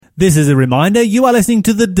This is a reminder, you are listening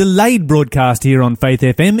to the delayed broadcast here on Faith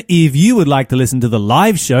FM. If you would like to listen to the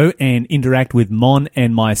live show and interact with Mon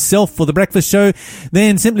and myself for the breakfast show,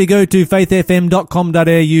 then simply go to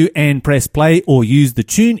faithfm.com.au and press play or use the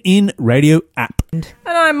TuneIn radio app. And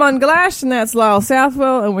I'm Mon Galash, and that's Lyle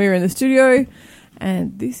Southwell, and we're in the studio,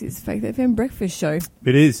 and this is Faith FM Breakfast Show.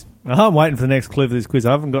 It is. I'm waiting for the next clue for this quiz.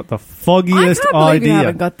 I haven't got the foggiest I can't believe idea. you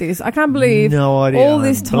haven't got this. I can't believe no idea. all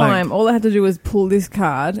this I'm time, blank. all I had to do was pull this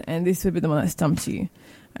card, and this would be the one that stumped you.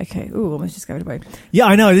 Okay. Ooh, almost just gave it away. Yeah,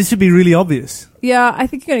 I know. This should be really obvious. Yeah, I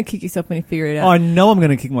think you're going to kick yourself when you figure it out. I know I'm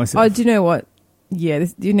going to kick myself. Oh, do you know what? Yeah,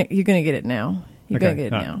 you're going to get it now. You're going to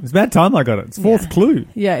get it now. It's about time I got it. It's fourth clue.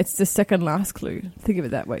 Yeah, it's the second last clue. Think of it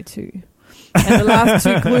that way too. And the last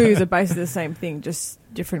two clues are basically the same thing, just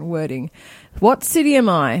different wording. What city am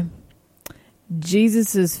I?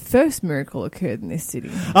 Jesus' first miracle occurred in this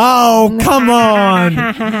city. Oh, come on.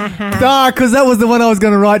 Because that was the one I was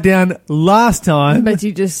going to write down last time. But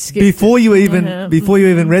you just skipped before it. you even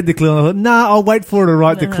read the clue. I thought, I'll wait for her to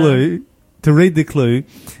write the clue, to read the clue.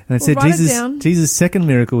 And it said Jesus' second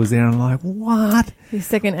miracle was there. And I'm like, what? His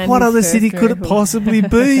second and what his other first city miracle. could it possibly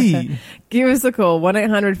be? Give us a call,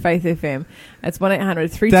 1-800-FAITH-FM. That's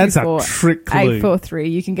That's a trick clue.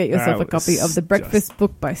 1-800-324-843. You can get yourself That a copy was of The Breakfast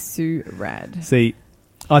Book by Sue Rad. See,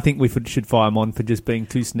 I think we should fire him on for just being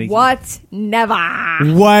too sneaky. What? Never.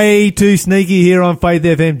 Way too sneaky here on Faith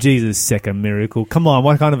FM. Jesus' second miracle. Come on,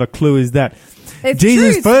 what kind of a clue is that? It's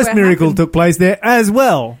Jesus' true, first miracle took place there as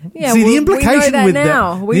well. Yeah, see, the implication we know that with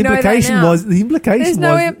now. that. We The know that implication now. was. The implication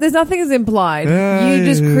was. There's nothing is implied. You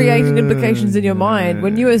just created implications in your mind.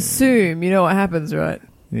 When you assume, you know what happens, right?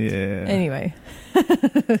 Yeah. Anyway.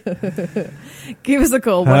 Give us a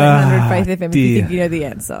call, 1-800-FAITH-FM, if you think you know the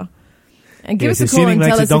answer. And give us a call and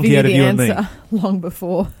tell us if you knew the answer long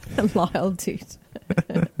before Lyle did.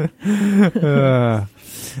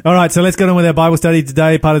 All right, so let's get on with our Bible study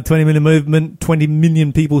today, part of the 20 million movement, 20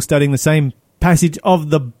 million people studying the same passage of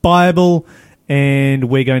the Bible, and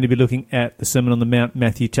we're going to be looking at the Sermon on the Mount,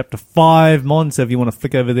 Matthew chapter 5. Mon, so if you want to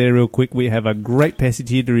flick over there real quick, we have a great passage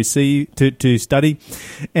here to study.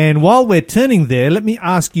 And while we're turning there, let me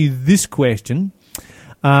ask you this question.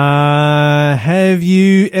 Have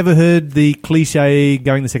you ever heard the cliche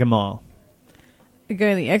going the second mile?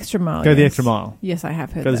 Go the extra mile. Go the extra mile. Yes, I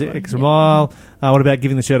have heard Go that the one. extra mile. What about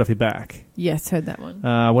giving the shirt off your back? Yes, heard that one.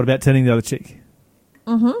 What about turning the other cheek?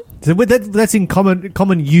 Mm-hmm. So that's in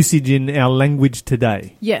common usage in our language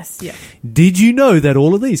today. Yes, yeah. Did you know that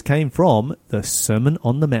all of these came from the Sermon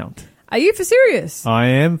on the Mount? Are you for serious? I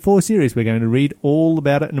am for serious. We're going to read all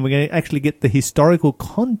about it, and we're going to actually get the historical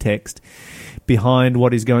context behind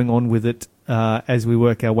what is going on with it as we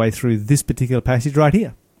work our way through this particular passage right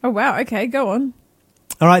here. Oh, wow. Okay, go on.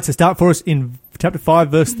 All right, so start for us in chapter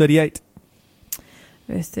 5, verse 38.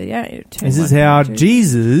 Verse 38. This is how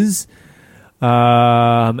Jesus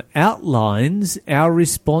outlines our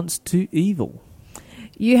response to evil.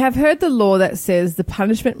 You have heard the law that says the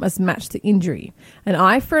punishment must match the injury, an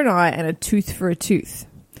eye for an eye and a tooth for a tooth.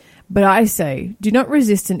 But I say, do not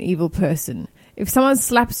resist an evil person. If someone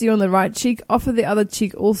slaps you on the right cheek, offer the other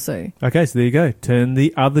cheek also. Okay, so there you go. Turn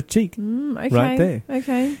the other cheek. Okay. Right there.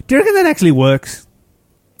 Okay. Do you reckon that actually works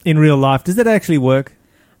in real life? Does that actually work?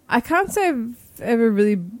 I can't say I've ever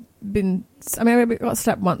really been... I mean, I got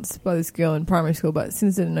slapped once by this girl in primary school, but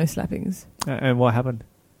since then, no slappings. And what happened?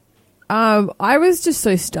 I was just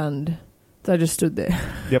so stunned that I just stood there.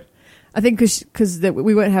 Yep. I think because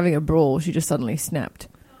we weren't having a brawl, she just suddenly snapped.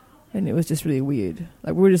 And it was just really weird.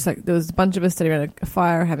 Like, we were just like, there was a bunch of us sitting around a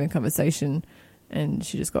fire having a conversation, and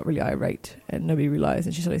she just got really irate, and nobody realised,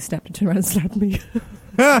 and she suddenly snapped and turned around and slapped me.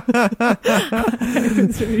 I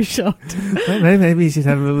was really shocked. Maybe you should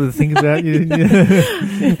have a little think about you.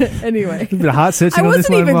 Anyway. A bit of heart searching I on this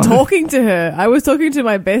one. wasn't even talking to her. I was talking to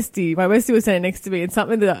my bestie. My bestie was standing next to me, and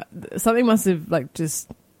something must have like just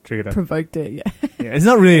Triggered her. provoked her. Yeah. Yeah, it's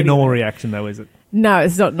not really a normal reaction, though, is it? No,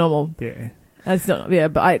 it's not normal. Yeah. It's not. Yeah,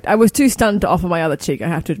 but I was too stunned to offer my other cheek. I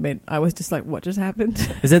have to admit, I was just like, "What just happened?"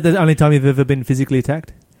 Is that the only time you've ever been physically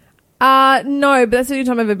attacked? No, but that's the only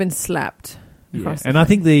time I've ever been slapped. Yeah. And I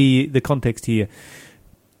think the context here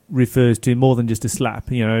refers to more than just a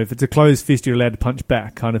slap. You know, if it's a closed fist, you're allowed to punch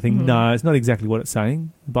back kind of thing. Mm-hmm. No, it's not exactly what it's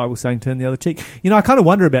saying. The Bible's saying turn the other cheek. You know, I kind of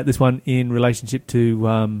wonder about this one in relationship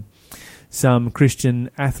to some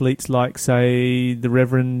Christian athletes like, say, the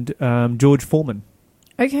Reverend George Foreman.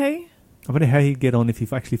 Okay. I wonder how he'd get on if he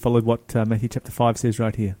actually followed what Matthew chapter 5 says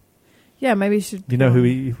right here. Yeah, maybe you should. Do you know who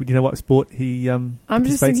he? Do you know what sport he? I'm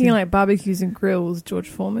just thinking in? like barbecues and grills. George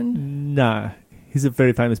Foreman. No, He's a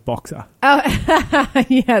very famous boxer. Oh,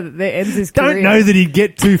 yeah, that ends his career. Don't know that he'd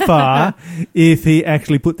get too far if he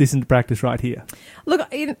actually put this into practice right here. Look,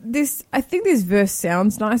 I think this verse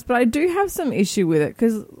sounds nice, but I do have some issue with it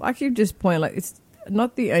because, like you've just pointed, like it's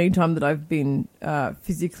not the only time that I've been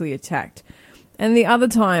physically attacked, and the other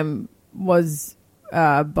time was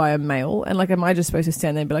by a male. And like, am I just supposed to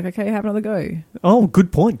stand there and be like, okay, have another go? Oh,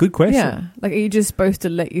 good point. Good question. Yeah, like, are you just supposed to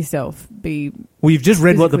let yourself be? Well, you've just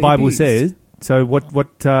read what the physically Bible abused? says. So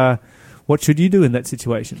what should you do in that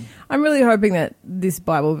situation? I'm really hoping that this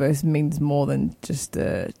Bible verse means more than just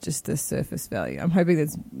the surface value. I'm hoping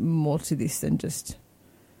there's more to this than just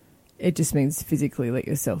it just means physically let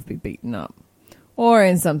yourself be beaten up, or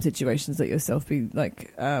in some situations let yourself be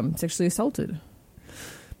like sexually assaulted.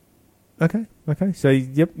 Okay. So,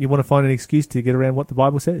 yep, you want to find an excuse to get around what the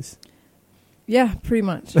Bible says. Yeah, pretty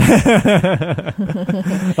much. All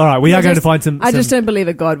right, we are going to find some. I just don't believe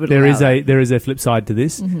that God would. There allow is a flip side to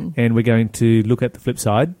this, and we're going to look at the flip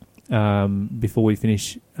side before we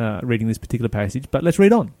finish reading this particular passage. But let's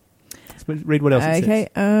read on. Let's read what else it says.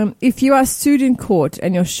 Okay. If you are sued in court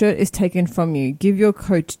and your shirt is taken from you, give your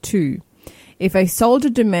coat too. If a soldier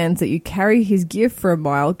demands that you carry his gear for a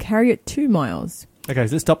mile, carry it 2 miles. Okay,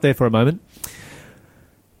 so let's stop there for a moment.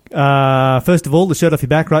 First of all, the shirt off your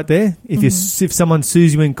back right there. If someone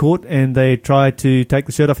sues you in court and they try to take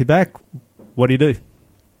the shirt off your back, what do?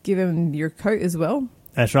 Give him your coat as well.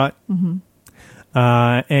 That's right.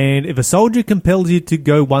 And if a soldier compels you to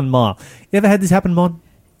go 1 mile. You ever had this happen, Mon?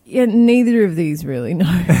 Yeah, neither of these really, no.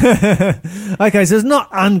 Okay, so it's not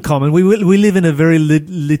uncommon. We live in a very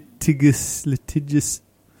litigious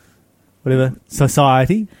whatever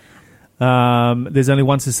society. There's only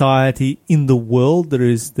one society in the world that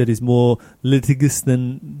is more litigious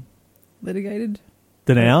than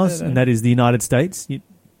ours, and that is the United States.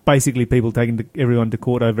 Basically, people taking everyone to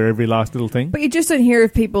court over every last little thing. But you just don't hear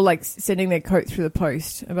of people like sending their coat through the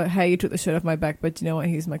post about, hey, you took the shirt off my back, but you know what?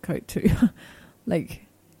 Here's my coat too. Like,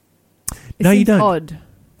 it no, you seems don't. Odd.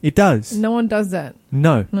 It does. No one does that.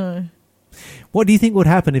 No. What do you think would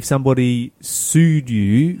happen if somebody sued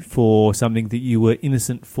you for something that you were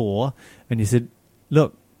innocent for, and you said,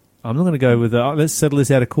 look, I'm not going to go with that. Let's settle this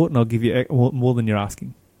out of court and I'll give you more than you're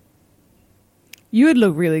asking? You would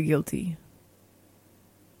look really guilty.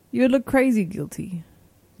 You would look crazy guilty.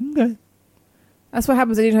 Okay. That's what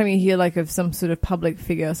happens anytime you hear like of some sort of public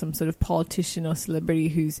figure, some sort of politician or celebrity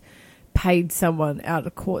who's paid someone out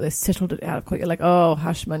of court, they've settled it out of court. You're like, oh,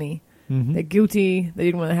 hush money. They're guilty. They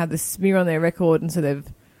didn't want to have the smear on their record, and so they've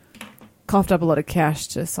coughed up a lot of cash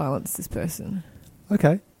to silence this person.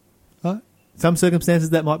 Okay. Some circumstances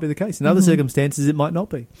that might be the case. In other circumstances, it might not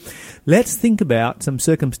be. Let's think about some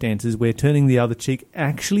circumstances where turning the other cheek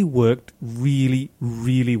actually worked really,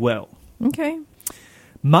 really well. Okay.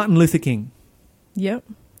 Martin Luther King. Yep.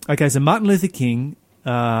 Okay, so Martin Luther King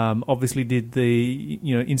obviously did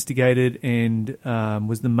instigated and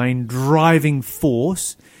was the main driving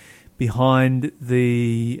force behind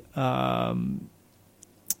the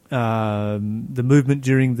movement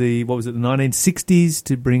during the 1960s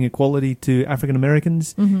to bring equality to African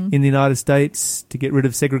Americans in the United States, to get rid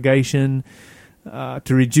of segregation, to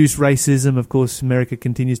reduce racism. Of course, America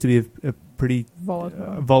continues to be a pretty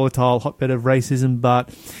volatile hotbed of racism, but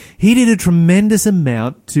he did a tremendous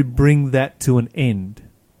amount to bring that to an end.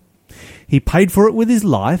 He paid for it with his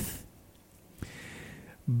life.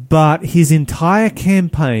 But his entire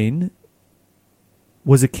campaign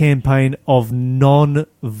was a campaign of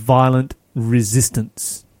non-violent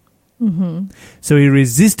resistance. So he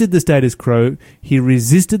resisted the status quo, he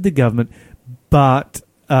resisted the government, but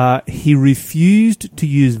he refused to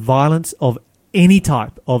use violence of any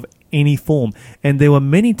type, of any form. And there were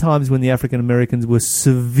many times when the African Americans were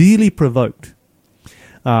severely provoked.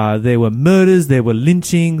 There were murders, there were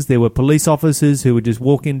lynchings, there were police officers who would just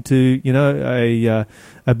walk into,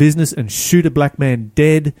 a business and shoot a black man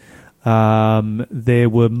dead. There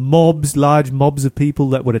were large mobs of people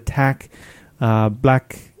that would attack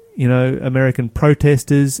black, American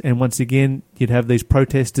protesters. And once again, you'd have these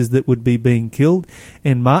protesters that would be being killed.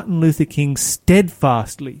 And Martin Luther King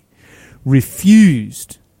steadfastly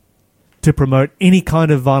refused to promote any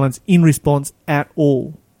kind of violence in response at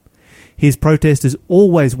all. His protesters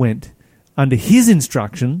always went under his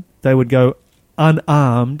instruction. They would go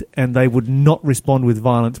unarmed and they would not respond with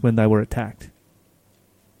violence when they were attacked.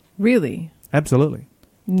 Really? Absolutely.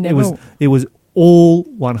 Never. It was all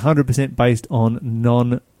 100% based on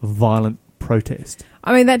non-violent protest.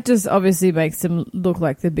 I mean, that just obviously makes them look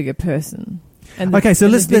like the bigger person. Okay, so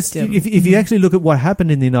let's if you actually look at what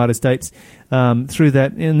happened in the United States through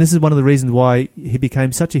that, and this is one of the reasons why he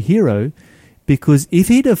became such a hero. Because if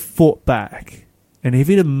he'd have fought back And if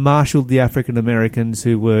he'd have marshaled the African Americans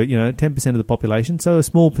who were, 10% of the population, so a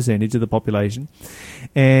small percentage of the population,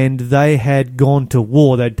 and they had gone to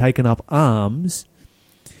war, they'd taken up arms,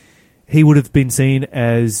 he would have been seen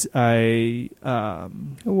as a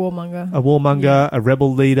warmonger, Yeah. a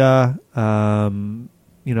rebel leader,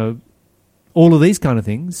 all of these kind of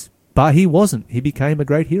things. But he wasn't. He became a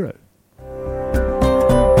great hero.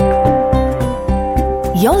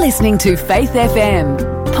 You're listening to Faith FM,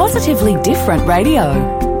 positively different radio.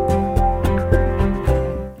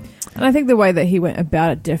 And I think the way that he went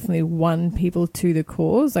about it definitely won people to the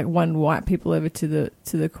cause, like won white people over to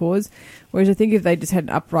the cause. Whereas I think if they just had an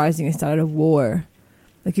uprising and started a war,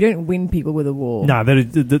 like you don't win people with a war. No,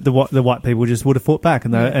 the white people just would have fought back,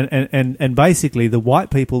 and and basically the white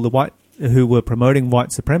people, who were promoting white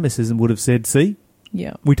supremacism, would have said, "See,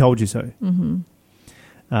 Yeah. we told you so.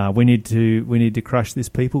 Mm-hmm. We need to crush this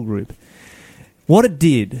people group." What it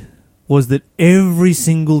did was that every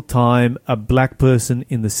single time a black person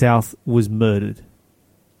in the South was murdered,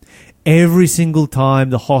 every single time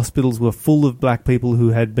the hospitals were full of black people who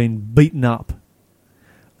had been beaten up,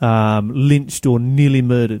 lynched or nearly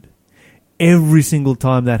murdered, every single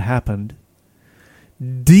time that happened,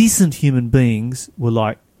 decent human beings were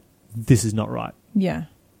like, this is not right. Yeah.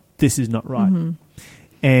 This is not right. Mm-hmm.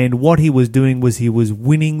 And what he was doing was he was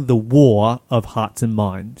winning the war of hearts and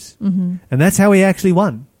minds. Mm-hmm. And that's how he actually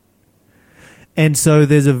won. And so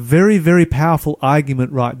there's a very, very powerful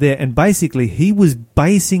argument right there. And basically he was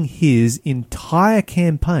basing his entire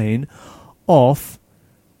campaign off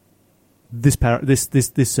this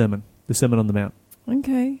sermon, the Sermon on the Mount.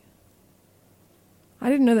 Okay. I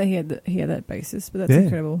didn't know that he had that basis, but that's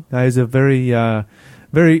incredible. He's a very,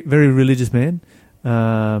 very, very religious man.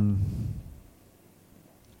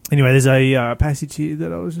 Anyway, there's a passage here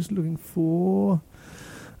that I was just looking for.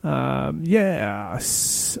 A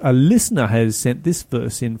listener has sent this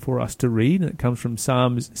verse in for us to read, and it comes from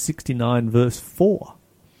Psalms 69, verse 4.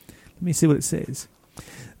 Let me see what it says.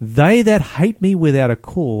 They that hate me without a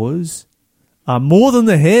cause are more than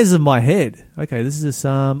the hairs of my head. Okay, this is a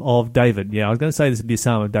psalm of David. Yeah, I was going to say this would be a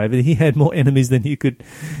psalm of David. He had more enemies than you could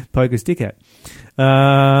poke a stick at.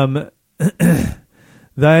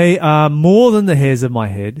 They are more than the hairs of my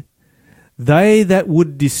head. They that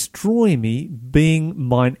would destroy me, being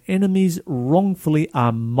mine enemies wrongfully,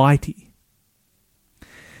 are mighty.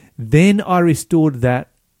 Then I restored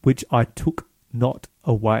that which I took not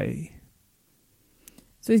away.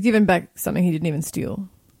 So he's given back something he didn't even steal.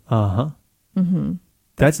 Uh-huh. Mm-hmm.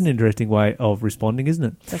 That's an interesting way of responding, isn't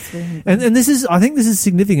it? That's really And this is, I think this is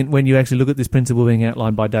significant when you actually look at this principle being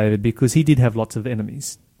outlined by David, because he did have lots of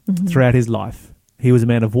enemies throughout his life. He was a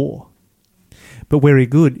man of war. But where he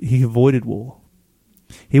good, he avoided war.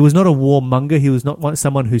 He was not a warmonger. He was not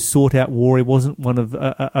someone who sought out war. He wasn't one of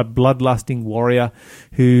a bloodlusting warrior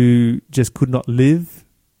who just could not live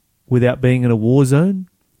without being in a war zone.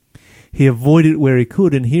 He avoided it where he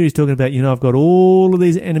could. And here he's talking about, I've got all of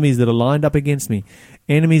these enemies that are lined up against me.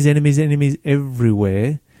 Enemies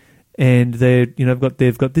everywhere. And they've got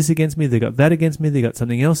this against me. They've got that against me. They've got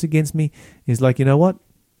something else against me. He's like, you know what?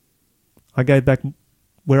 I gave back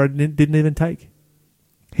where I didn't even take.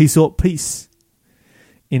 He sought peace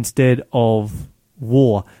instead of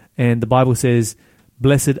war. And the Bible says,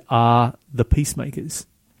 blessed are the peacemakers.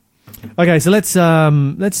 Okay, so let's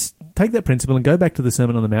take that principle and go back to the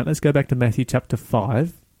Sermon on the Mount. Let's go back to Matthew chapter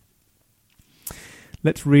 5.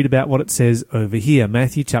 Let's read about what it says over here.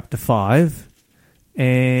 Matthew chapter 5.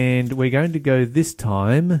 And we're going to go this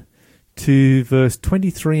time to verse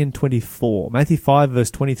 23 and 24. Matthew 5,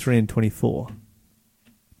 verse 23 and 24.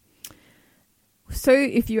 So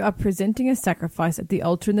if you are presenting a sacrifice at the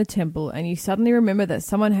altar in the temple and you suddenly remember that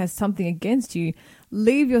someone has something against you,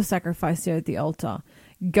 leave your sacrifice there at the altar.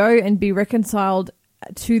 Go and be reconciled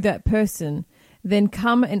to that person. Then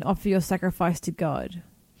come and offer your sacrifice to God.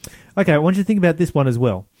 Okay, I want you to think about this one as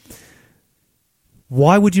well.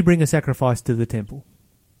 Why would you bring a sacrifice to the temple?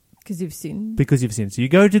 Because you've sinned. Because you've sinned. So you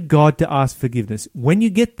go to God to ask forgiveness. When you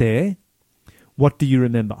get there, what do you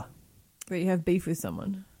remember? That you have beef with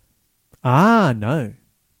someone. Ah, no.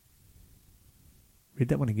 Read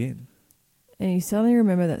that one again. And you suddenly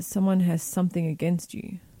remember that someone has something against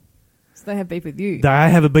you. So they have beef with you. They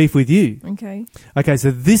have a beef with you. Okay. Okay,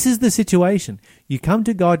 so this is the situation. You come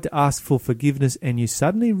to God to ask for forgiveness and you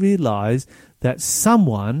suddenly realize that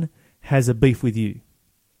someone has a beef with you.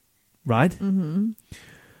 Right? Mm-hmm.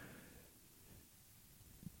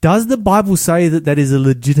 Does the Bible say that that is a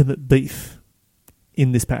legitimate beef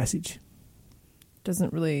in this passage?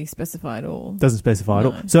 Doesn't really specify at all. Doesn't specify No.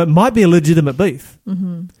 at all. So it might be a legitimate beef.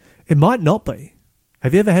 Mm-hmm. It might not be.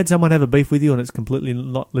 Have you ever had someone have a beef with you and it's completely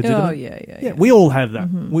not legitimate? Oh, yeah. We all have that.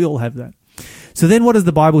 We all have that. So then what does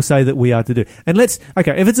the Bible say that we are to do? And if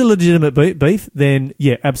it's a legitimate beef, then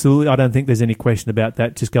yeah, absolutely. I don't think there's any question about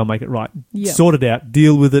that. Just go and make it right. Yep. Sort it out.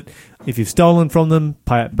 Deal with it. If you've stolen from them,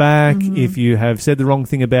 pay it back. If you have said the wrong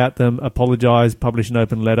thing about them, apologise, publish an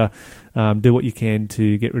open letter, do what you can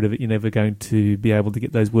to get rid of it. You're never going to be able to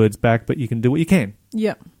get those words back, but you can do what you can.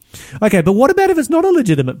 Yeah. Okay, but what about if it's not a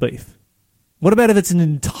legitimate beef? What about if it's an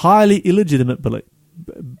entirely illegitimate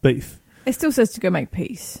beef? It still says to go make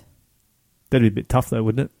peace. That'd be a bit tough though,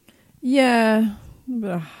 wouldn't it? Yeah.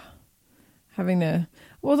 But, having to...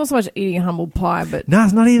 Well, it's not so much eating humble pie, but... No,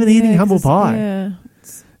 it's not even eating humble pie. Yeah.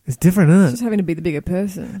 It's different, isn't it? It's just having to be the bigger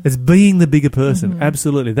person. It's being the bigger person.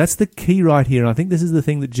 Absolutely. That's the key right here. And I think this is the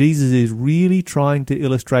thing that Jesus is really trying to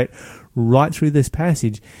illustrate right through this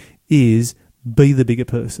passage is be the bigger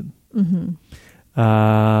person.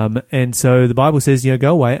 And so the Bible says,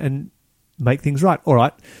 go away and make things right. All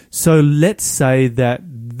right. So let's say that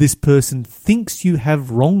this person thinks you have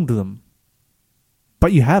wronged them,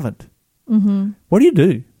 but you haven't. What do you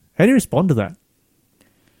do? How do you respond to that?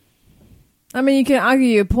 I mean, you can argue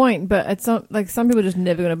your point, but it's not like some people are just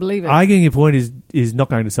never going to believe it. Arguing your point is not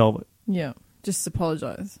going to solve it. Yeah. Just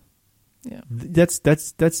apologise. Yeah. That's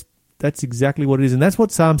exactly what it is. And that's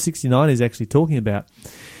what Psalm 69 is actually talking about,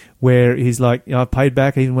 where he's like, I've paid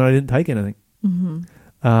back even when I didn't take anything.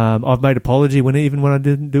 I've made apology even when I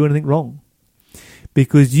didn't do anything wrong.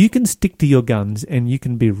 Because you can stick to your guns and you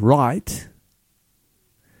can be right,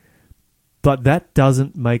 but that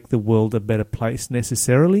doesn't make the world a better place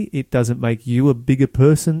necessarily. It doesn't make you a bigger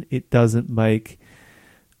person. It doesn't make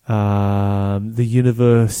the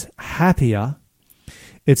universe happier.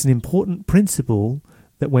 It's an important principle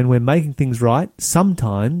that when we're making things right,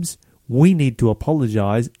 sometimes we need to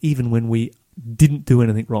apologise even when we didn't do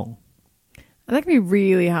anything wrong. And that can be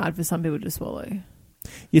really hard for some people to swallow.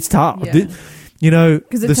 It's tough. Yeah.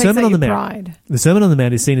 Because the Sermon on the Mount. Pride. The Sermon on the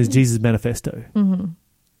Mount is seen as Jesus' manifesto.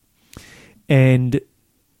 And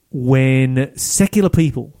when secular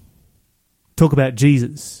people talk about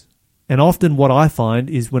Jesus, and often what I find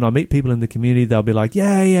is when I meet people in the community, they'll be like,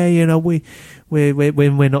 we're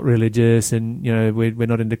not religious, and we're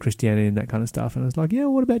not into Christianity and that kind of stuff. And I was like,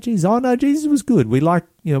 what about Jesus? Oh no, Jesus was good. We like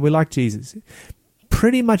Jesus.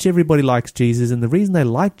 Pretty much everybody likes Jesus, and the reason they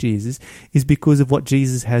like Jesus is because of what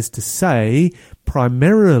Jesus has to say,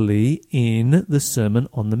 primarily in the Sermon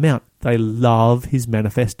on the Mount. They love his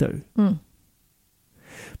manifesto.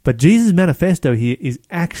 But Jesus' manifesto here is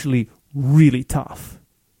actually really tough.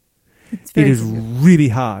 It is really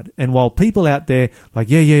hard. And while people out there like,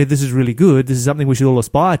 this is really good, this is something we should all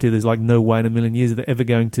aspire to, there's like no way in a million years that they're ever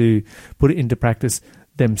going to put it into practice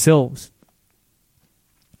themselves.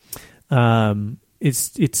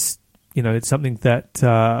 It's something that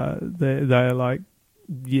they're like,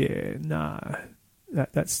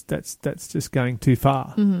 that's just going too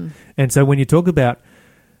far. And so when you talk about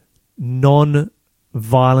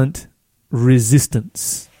non-violent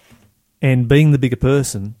resistance and being the bigger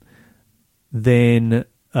person, then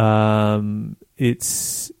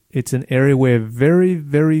it's an area where very,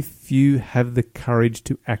 very few have the courage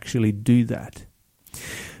to actually do that.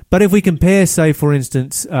 But if we compare, say, for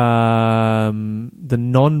instance, the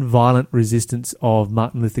non-violent resistance of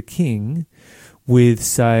Martin Luther King with,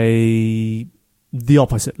 say, the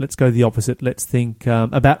opposite. Let's go the opposite. Let's think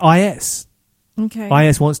about IS. Okay.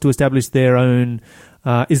 IS wants to establish their own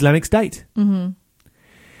Islamic State.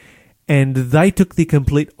 And they took the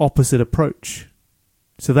complete opposite approach.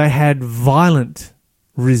 So they had violent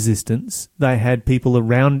resistance. They had people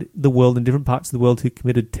around the world in different parts of the world who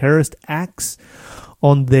committed terrorist acts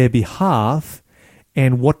on their behalf.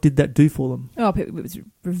 And what did that do for them? Oh, it was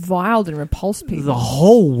reviled and repulsed people. The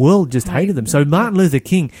whole world just hated them. So Martin Luther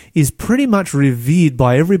King is pretty much revered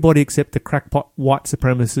by everybody except the crackpot white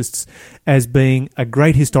supremacists as being a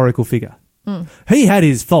great historical figure. He had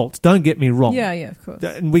his faults, don't get me wrong. Yeah, of course.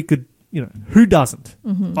 And we could, who doesn't?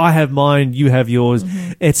 I have mine, you have yours,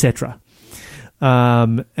 etc.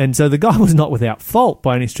 And so the guy was not without fault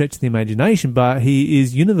by any stretch of the imagination, but he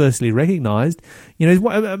is universally recognised,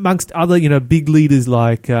 amongst other, big leaders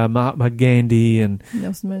like Mahatma Gandhi and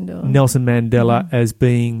Nelson Mandela as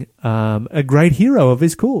being a great hero of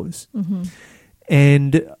his cause.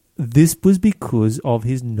 And this was because of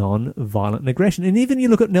his non-violent aggression. And even you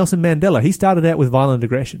look at Nelson Mandela, he started out with violent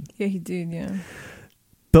aggression. Yeah, he did, yeah.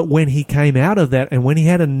 But when he came out of that and when he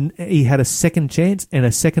had a second chance and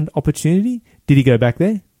a second opportunity, did he go back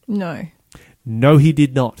there? No. No, he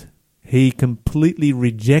did not. He completely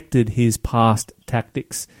rejected his past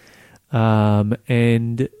tactics.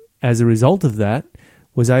 And as a result of that,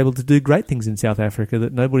 was able to do great things in South Africa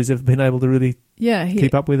that nobody's ever been able to really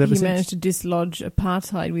keep up with ever he since. managed to dislodge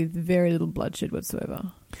apartheid with very little bloodshed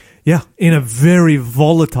whatsoever. Yeah, in a very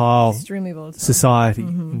volatile, Extremely volatile society,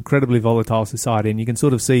 incredibly volatile society, and you can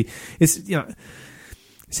sort of see it's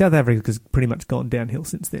South Africa's pretty much gone downhill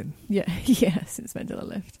since then. Yeah, since Mandela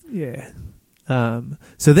left. Yeah.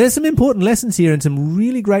 So there's some important lessons here and some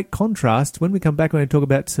really great contrast. When we come back, we're going to talk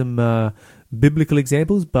about some biblical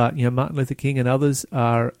examples, but Martin Luther King and others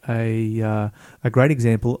are a great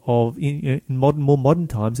example of in more modern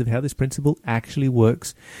times of how this principle actually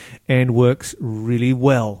works and works really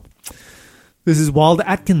well. This is Wilder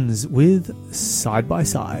Atkins with Side by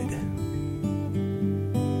Side.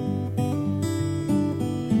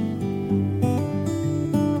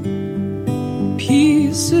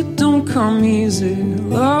 Peace, it don't come easy.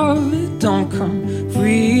 Love, it don't come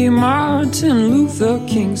free. Martin Luther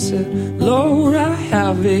King said, Lord, I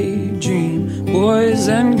have a dream. Boys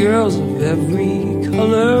and girls of every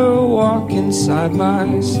color walking side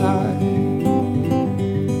by side.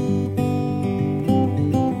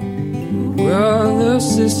 Brother,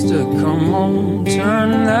 sister, come on,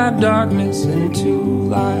 turn that darkness into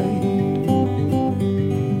light.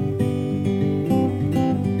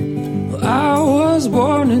 I was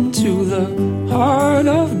born into the heart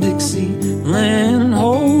of Dixieland,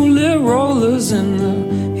 holy rollers in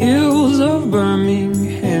the hills of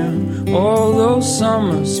Birmingham. All those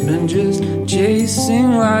summers spent just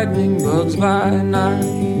chasing lightning bugs by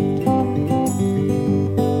night.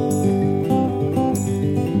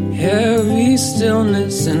 Heavy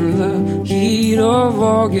stillness in the heat of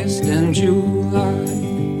August and July.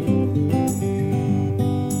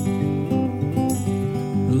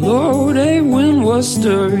 Lord, a wind was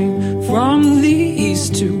stirring from the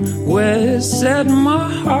east to west, set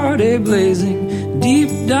my heart a-blazing deep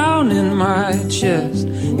down in my chest.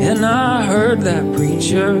 And I heard that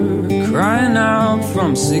preacher crying out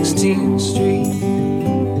from 16th Street,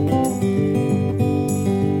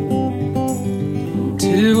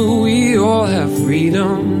 till we all have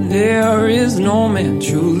freedom, there is no man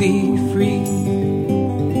truly free.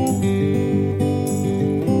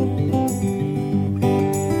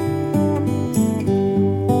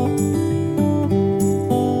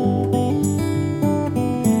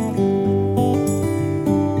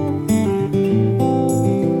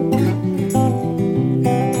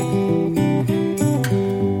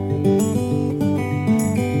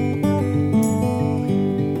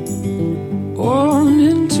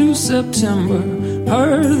 September,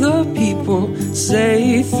 heard the people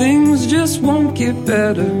say things just won't get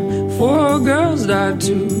better. 4 girls died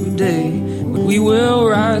today, but we will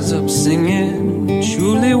rise up singing,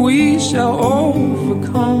 truly we shall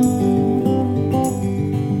overcome.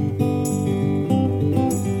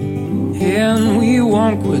 And we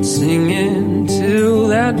won't quit singing till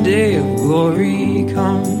that day of glory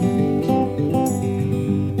comes.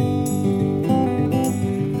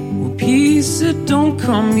 Peace, it don't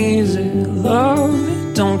come easy. Love,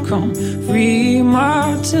 it don't come free.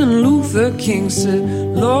 Martin Luther King said,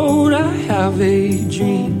 Lord, I have a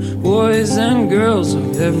dream. Boys and girls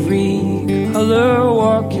of every color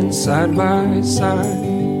walking side by side.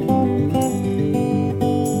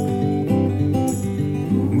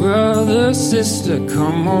 Brother, sister,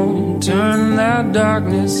 come on, turn that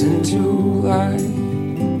darkness into light.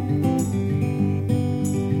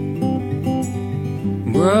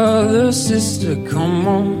 Brother, sister, come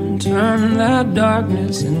on, turn that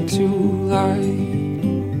darkness into light.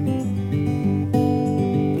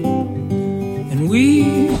 And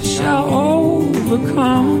we shall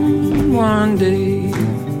overcome one day.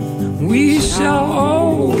 We shall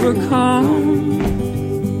overcome.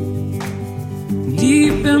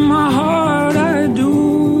 Deep in my heart I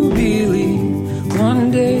do believe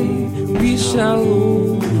one day we shall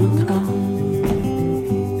overcome.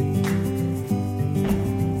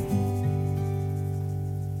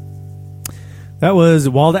 That was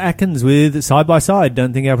Wilder Atkins with Side by Side.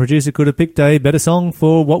 Don't think our producer could have picked a better song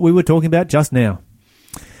for what we were talking about just now.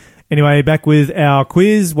 Anyway, back with our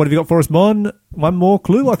quiz. What have you got for us, Mon? One more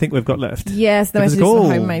clue I think we've got left. Yes, the most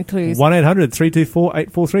homemade clues.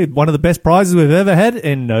 1-800-324-843. One of the best prizes we've ever had,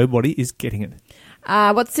 and nobody is getting it.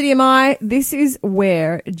 What city am I? This is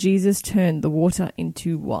where Jesus turned the water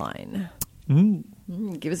into wine.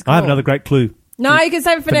 Give us a call. I have another great clue. No, you can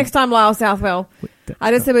save it for next time, Lyle Southwell.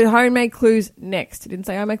 I just said homemade clues next. I didn't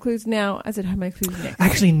say homemade clues now. I said homemade clues next.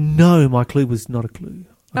 Actually, no, my clue was not a clue.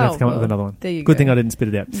 I'll have to come up with another one. There you Good go. thing I didn't spit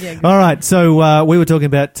it out. Yeah, all right, so we were talking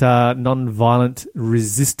about non-violent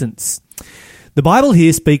resistance. The Bible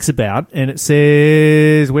here speaks about, and it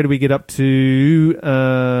says, where do we get up to?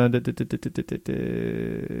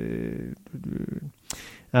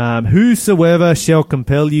 Whosoever shall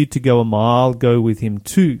compel you to go a mile, go with him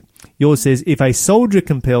too. Yours says, if a soldier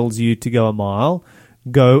compels you to go a mile,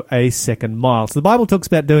 go a second mile. So the Bible talks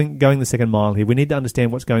about going the second mile here. We need to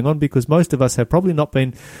understand what's going on, because most of us have probably not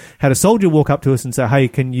had a soldier walk up to us and say, hey,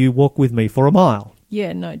 can you walk with me for a mile?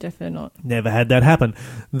 Yeah, no, definitely not. Never had that happen.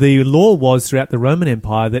 The law was throughout the Roman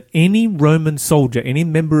Empire that any Roman soldier, any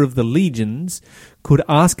member of the legions, could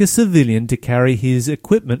ask a civilian to carry his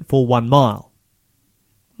equipment for 1 mile.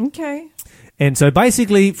 Okay. And so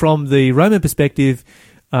basically, from the Roman perspective,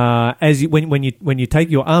 when you take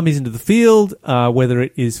your armies into the field, whether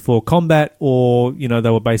it is for combat or, they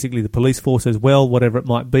were basically the police force as well, whatever it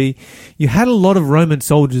might be, you had a lot of Roman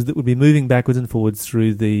soldiers that would be moving backwards and forwards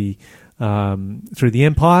through the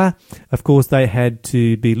empire. Of course, they had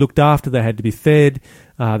to be looked after, they had to be fed,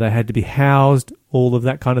 they had to be housed, all of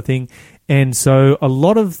that kind of thing. And so a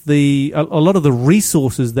lot of the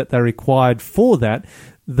resources that they required for that,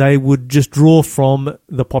 they would just draw from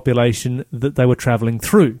the population that they were traveling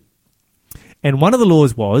through. And one of the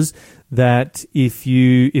laws was that if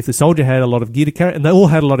the soldier had a lot of gear to carry, and they all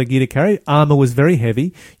had a lot of gear to carry, armor was very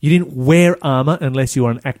heavy. You didn't wear armor unless you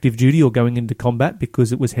were on active duty or going into combat,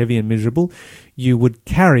 because it was heavy and miserable. You would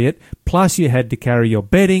carry it, plus you had to carry your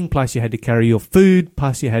bedding, plus you had to carry your food,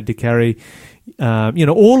 plus you had to carry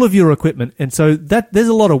all of your equipment. And so there's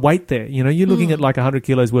a lot of weight there. You're looking at like 100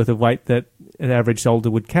 kilos worth of weight that an average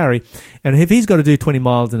soldier would carry. And if he's got to do 20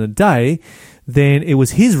 miles in a day, then it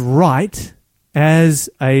was his right as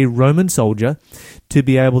a Roman soldier to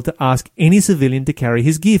be able to ask any civilian to carry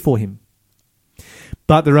his gear for him.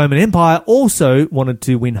 But the Roman Empire also wanted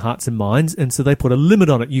to win hearts and minds, and so they put a limit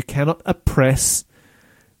on it. You cannot oppress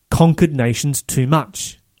conquered nations too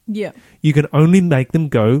much. Yeah. You can only make them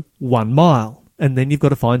go 1 mile, and then you've got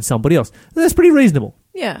to find somebody else. That's pretty reasonable.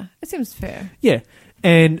 Yeah, it seems fair. Yeah.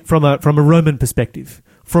 And from a Roman perspective,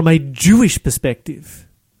 from a Jewish perspective,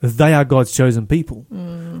 they are God's chosen people.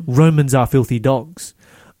 Romans are filthy dogs.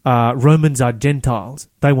 Romans are Gentiles.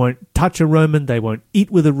 They won't touch a Roman. They won't eat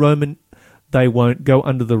with a Roman. They won't go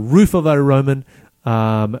under the roof of a Roman.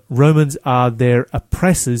 Romans are their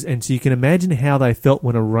oppressors. And so you can imagine how they felt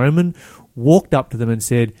when a Roman walked up to them and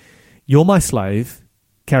said, "You're my slave.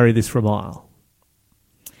 Carry this for a mile."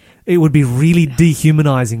 It would be really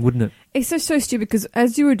dehumanizing, wouldn't it? It's so stupid, because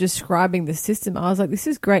as you were describing the system, I was like, this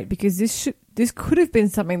is great, because this could have been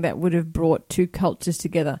something that would have brought two cultures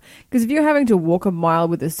together. Because if you're having to walk a mile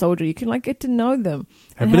with a soldier, you can get to know them.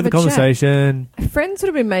 Have a bit of a conversation. Chat. Friends would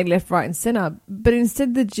have been made left, right and centre, but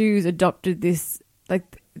instead the Jews adopted this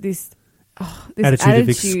attitude of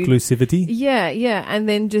exclusivity. Yeah, and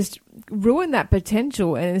then just ruin that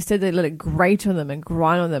potential, and instead they let it grate on them and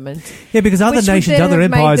grind on them. Because other nations, other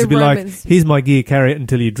empires would be Romans, like, here's my gear, carry it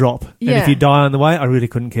until you drop. Yeah. And if you die on the way, I really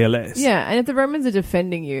couldn't care less. Yeah, and if the Romans are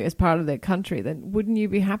defending you as part of their country, then wouldn't you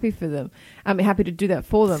be happy for them? Happy to do that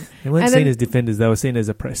for them. They weren't seen as defenders, they were seen as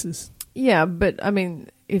oppressors. Yeah, but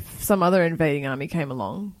if some other invading army came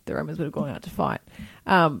along, the Romans would have gone out to fight.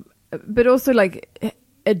 But also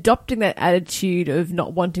adopting that attitude of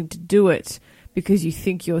not wanting to do it because you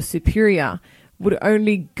think you're superior would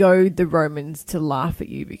only goad the Romans to laugh at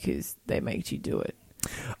you because they made you do it.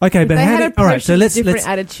 Okay, but all right, so let's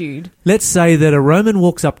attitude. Let's say that a Roman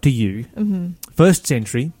walks up to you, first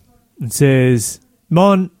century, and says,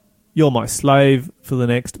 "Mon, you're my slave for the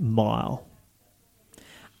next mile."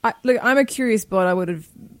 I'm a curious bot. I would have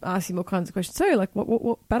asked him all kinds of questions. So,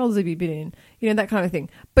 what battles have you been in? That kind of thing.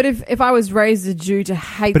 But if I was raised a Jew to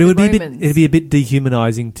hate the Romans... it'd be a bit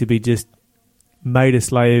dehumanizing to be just made a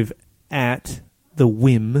slave at the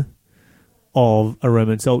whim of a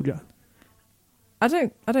Roman soldier. I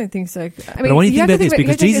don't think so. But I want you to think about this,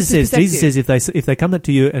 because Jesus says if they come up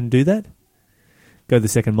to you and do that, go the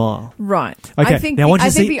second mile. Right. Okay. I think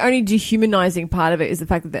the only dehumanizing part of it is the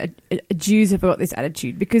fact that Jews have got this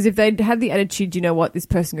attitude. Because if they had the attitude, you know what, this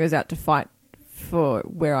person goes out to fight for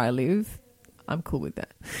where I live, I'm cool with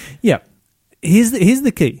that. Yeah. Here's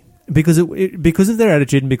the key. Because of their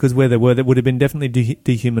attitude and because where they were, that would have been definitely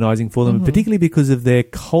dehumanizing for them, particularly because of their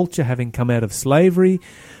culture having come out of slavery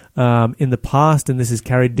in the past, and this is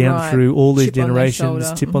carried down through all these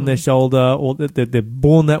generations, chip on their shoulder, or they're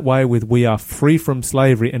born that way with, we are free from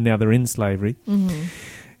slavery, and now they're in slavery.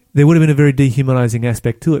 There would have been a very dehumanizing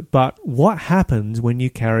aspect to it. But what happens when you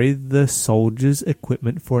carry the soldier's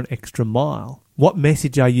equipment for an extra mile? What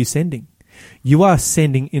message are you sending? You are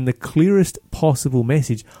sending in the clearest possible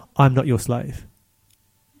message, I'm not your slave.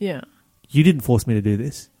 Yeah. You didn't force me to do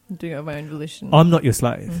this. I'm doing it of my own volition. I'm not your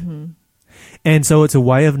slave. And so it's a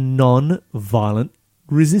way of non-violent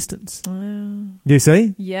resistance. You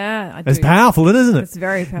see? Yeah, I do. It's powerful, isn't it? It's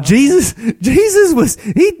very powerful. Jesus was,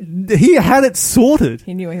 he had it sorted.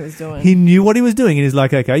 He knew what he was doing. He knew what he was doing. And he's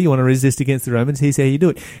like, okay, you want to resist against the Romans? Here's how you do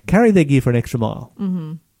it. Carry their gear for an extra mile.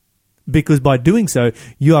 Mm-hmm. Because by doing so,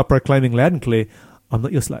 you are proclaiming loud and clear, I'm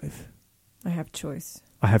not your slave. I have choice.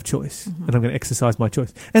 I have choice. Mm-hmm. And I'm going to exercise my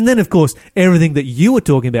choice. And then, of course, everything that you were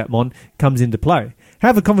talking about, Mon, comes into play.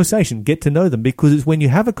 Have a conversation. Get to know them. Because it's when you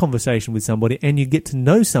have a conversation with somebody and you get to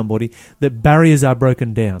know somebody that barriers are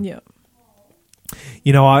broken down. Yeah.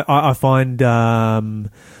 You know, I find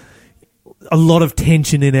a lot of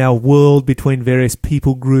tension in our world between various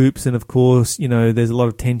people groups, and of course, you know, there's a lot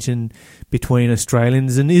of tension between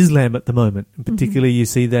Australians and Islam at the moment. And particularly, you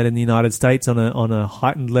see that in the United States on a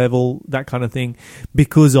heightened level, that kind of thing,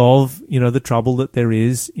 because of, you know, the trouble that there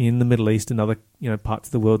is in the Middle East and other, you know, parts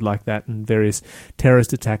of the world like that, and various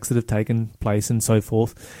terrorist attacks that have taken place and so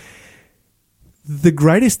forth. The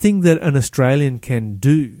greatest thing that an Australian can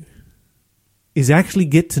do is actually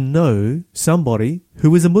get to know somebody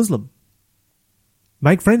who is a Muslim.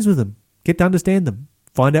 Make friends with them. Get to understand them.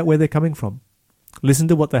 Find out where they're coming from. Listen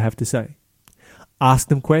to what they have to say. Ask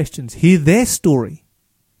them questions. Hear their story.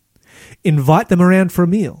 Invite them around for a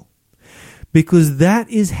meal. Because that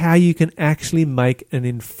is how you can actually make an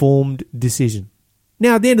informed decision.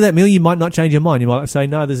 Now, at the end of that meal, you might not change your mind. You might say,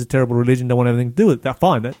 no, this is a terrible religion, don't want anything to do with it. That's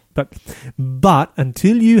fine. But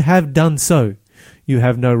until you have done so, you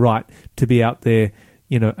have no right to be out there,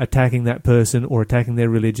 you know, attacking that person or attacking their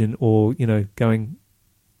religion or, you know, going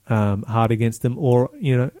hard against them or,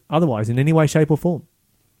 you know, otherwise in any way, shape or form.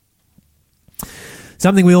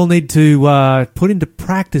 Something we all need to put into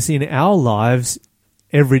practice in our lives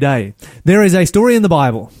every day. There is a story in the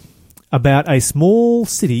Bible about a small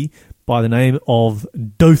city by the name of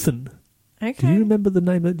Dothan. Okay. Do you remember the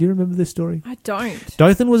name? Do you remember this story? I don't.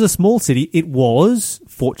 Dothan was a small city. It was,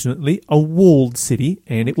 fortunately, a walled city,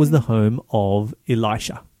 and it was the home of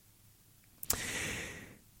Elisha.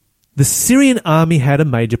 The Syrian army had a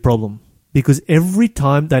major problem because every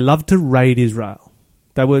time they loved to raid Israel,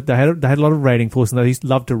 they had a lot of raiding force, and they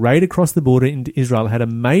loved to raid across the border into Israel. Had a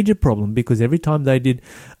major problem because every time they did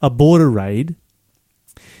a border raid,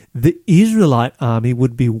 the Israelite army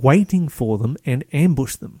would be waiting for them and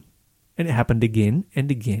ambush them. And it happened again and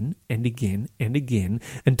again and again and again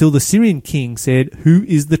until the Syrian king said, "Who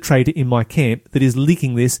is the traitor in my camp that is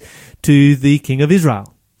leaking this to the king of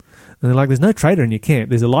Israel?" And they're like, "There's no traitor in your camp.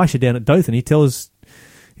 There's Elisha down at Dothan. He tells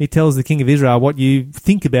the king of Israel what you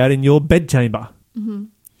think about in your bedchamber." Mm-hmm.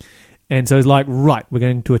 And so he's like, "Right, we're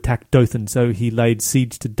going to attack Dothan." So he laid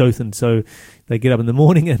siege to Dothan. So they get up in the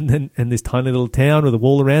morning, and this tiny little town with a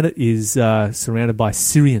wall around it is surrounded by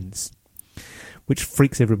Syrians, which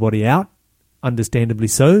freaks everybody out, understandably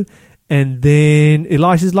so. And then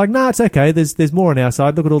Elisha's like, "No, it's okay. There's more on our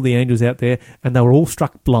side. Look at all the angels out there." And they were all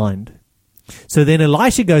struck blind. So then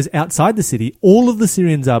Elisha goes outside the city. All of the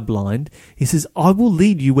Syrians are blind. He says, "I will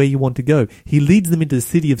lead you where you want to go." He leads them into the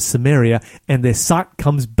city of Samaria, and their sight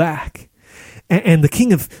comes back. And the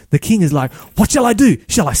king is like, "What shall I do?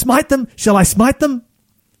 Shall I smite them? Shall I smite them?"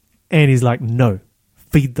 And he's like, "No,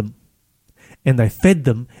 feed them." And they fed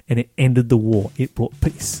them, and it ended the war. It brought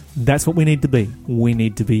peace. That's what we need to be. We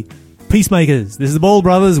need to be peacemakers. This is the Ball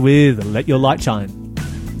Brothers with Let Your Light Shine.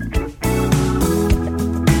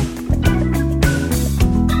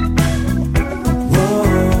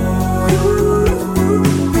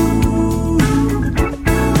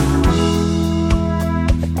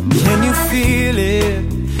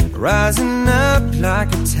 Rising up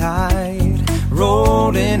like a tide,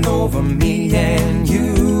 rolling over me and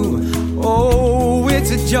you. Oh,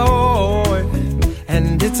 it's a joy,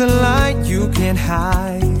 and it's a light you can't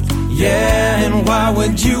hide. Yeah, and why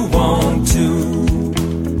would you want to?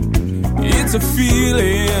 It's a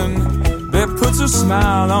feeling that puts a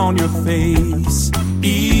smile on your face,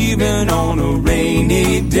 even on a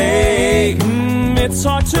rainy day. It's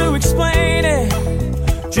hard to explain it,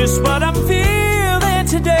 just what I'm feeling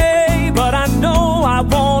today, but I know I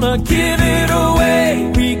wanna give it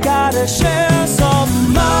away. We gotta share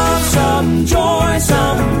some love, some joy,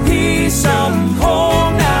 some peace, some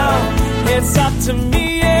hope now. It's up to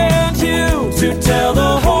me and you to tell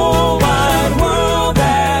the whole wide world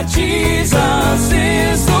that Jesus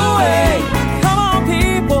is the way. Come on,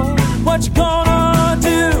 people, what you gonna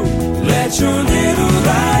do? Let your little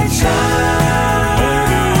light shine,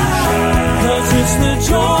 'cause it's the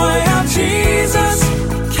joy of Jesus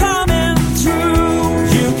coming through.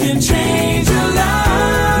 You can change your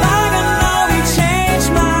life like a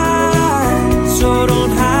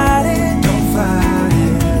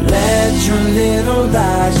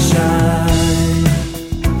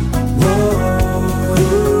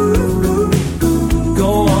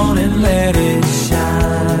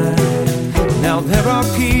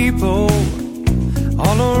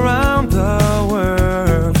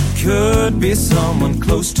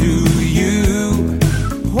close to you.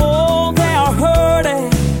 Oh, they are hurting,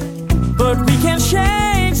 but we can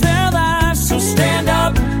change their lives. So stand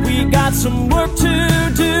up, we got some work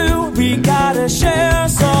to do. We gotta share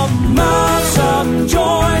some love, some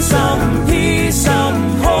joy, some peace,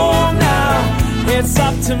 some hope now. It's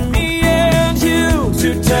up to me and you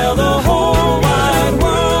to tell the whole wide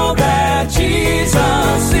world that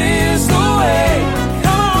Jesus is the way.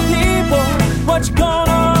 Come on, people, what you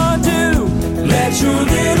gonna do? Let your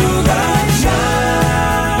little light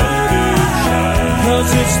shine. 'Cause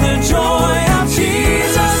it's the joy of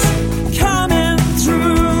Jesus coming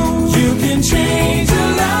through. You can change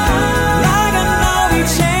your life like I know He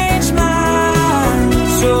changed mine.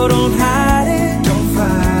 So don't hide it, Don't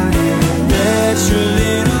fight it. let your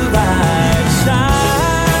little light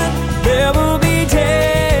shine. There will be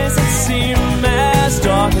days that seem as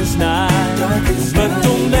dark as night, but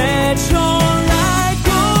don't let your light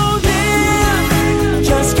go dim.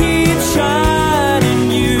 Just keep shining.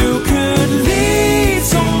 You could lead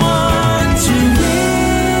someone to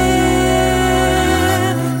win.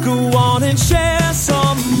 Go on and share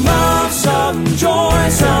some love, some joy,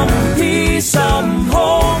 some peace, some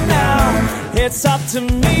hope now. It's up to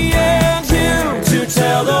me and you to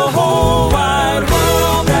tell the whole wide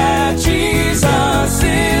world that Jesus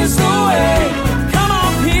is the way. Come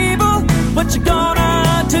on, people, what you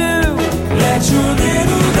gonna do? Let your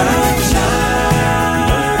little light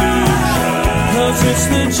shine. 'Cause it's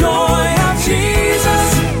the joy of Jesus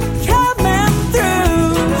coming through.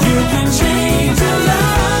 You can change your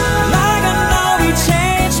life like I know He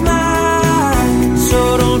changed mine. So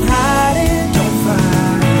don't hide it, Don't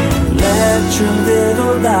fight it. let your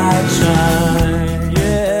little light shine.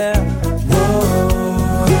 Yeah.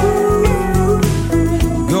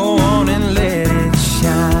 Go on and let it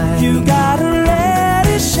shine. You gotta let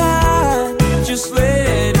it shine. Just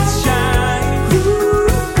let it shine.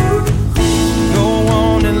 Go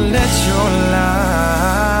on and let your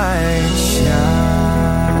light shine.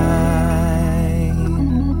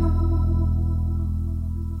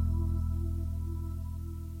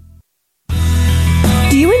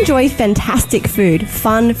 Do you enjoy fantastic food,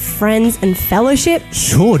 fun, friends, and fellowship?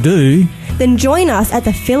 Sure do. Then join us at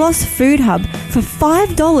the Philos Food Hub. For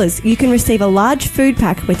 $5, you can receive a large food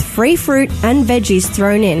pack with free fruit and veggies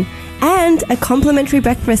thrown in, and a complimentary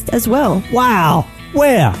breakfast as well. Wow.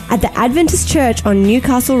 Where? At the Adventist Church on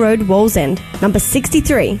Newcastle Road, Wallsend, number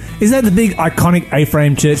 63. Is that the big iconic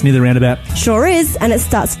A-frame church near the roundabout? Sure is, and it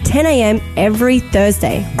starts 10 a.m. every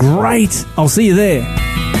Thursday. Great. I'll see you there.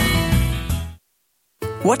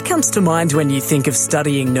 What comes to mind when you think of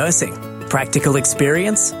studying nursing? Practical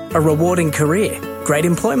experience? A rewarding career? Great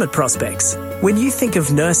employment prospects? When you think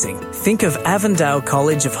of nursing, think of Avondale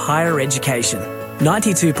College of Higher Education.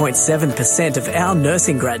 92.7% of our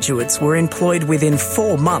nursing graduates were employed within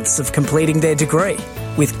 4 months of completing their degree,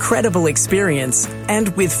 with credible experience and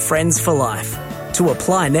with friends for life. To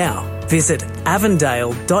apply now, visit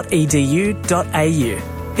avondale.edu.au.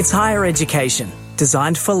 It's higher education,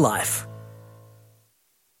 designed for life.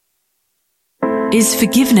 Is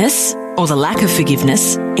forgiveness, or the lack of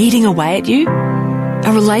forgiveness, eating away at you?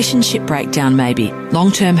 A relationship breakdown maybe,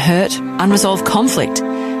 long-term hurt, unresolved conflict.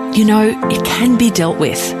 You know, it can be dealt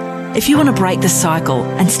with. If you want to break the cycle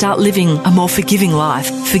and start living a more forgiving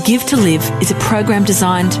life, Forgive to Live is a program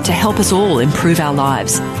designed to help us all improve our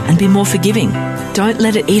lives and be more forgiving. Don't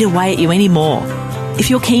let it eat away at you anymore. If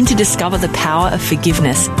you're keen to discover the power of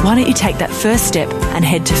forgiveness, why don't you take that first step and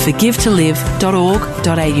head to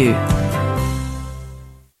forgivetolive.org.au.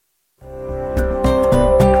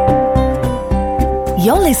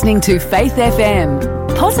 You're listening to Faith FM,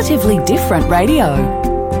 positively different radio.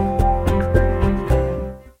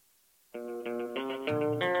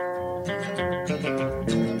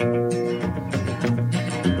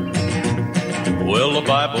 Well, the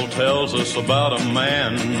Bible tells us about a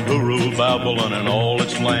man who ruled Babylon and all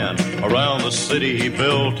its land. Around the city he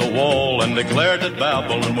built a wall and declared that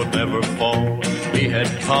Babylon would never fall. He had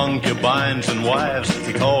concubines and wives,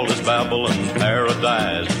 he called his Babylon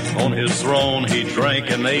paradise. On his throne he drank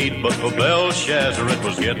and ate, but for Belshazzar it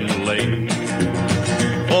was getting late.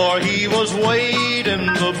 For he was weighed in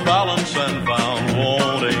the balance and found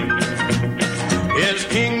wanting. His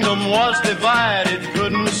kingdom was divided,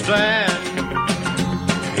 couldn't stand.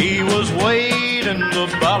 He was weighed in the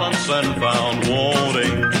balance and found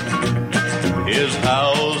wanting. His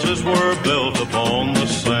houses were built upon the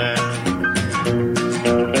sand.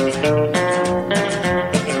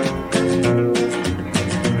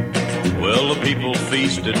 Well, the people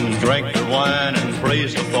feasted and drank their wine. wine and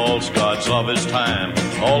praised the false gods of his time.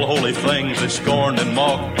 All holy things they scorned and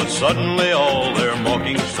mocked, but suddenly all their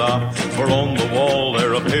mocking stopped. For on the wall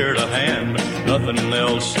there appeared a hand, nothing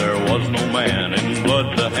else there was no man. In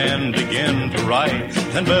blood the hand began to write,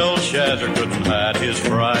 and Belshazzar couldn't hide his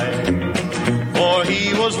fright. For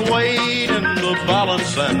he was weighed in the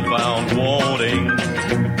balance and found wanting.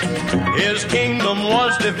 His kingdom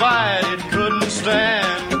was divided, couldn't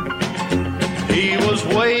stand. He was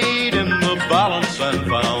weighed in the balance and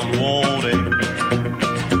found wanting.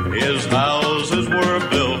 His houses were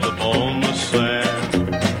built upon the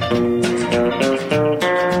sand.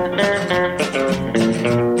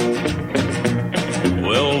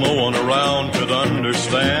 Well, no one around could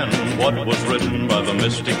understand what was written by the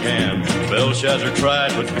mystic hand. Belshazzar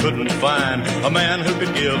tried but couldn't find a man who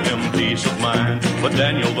could give him peace of mind. But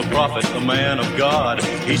Daniel the prophet, the man of God,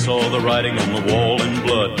 he saw the writing on the wall in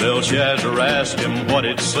blood. Belshazzar asked him what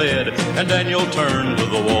it said, and Daniel turned to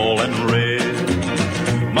the wall and read,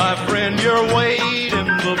 my friend, you're weighed in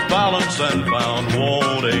the balance and found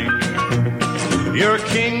wanting. Your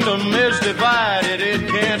kingdom is divided, it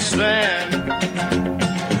can't stand.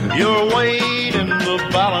 You're weighed in the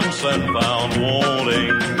balance and found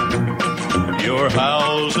wanting. Your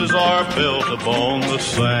houses are built upon the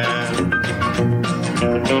sand.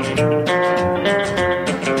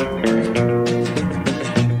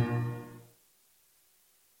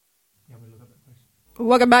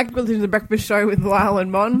 Welcome back to the Breakfast Show with Lyle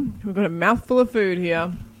and Mon. We've got a mouthful of food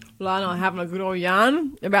here. Lyle and I are having a good old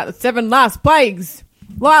yarn about the 7 last plagues.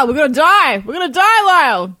 Lyle, we're going to die. We're going to die,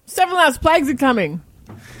 Lyle. 7 last plagues are coming.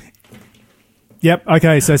 Yep.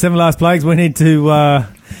 Okay. So 7 last plagues. We need to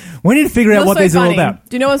figure out what these are all about.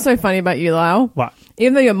 Do you know what's so funny about you, Lyle? What?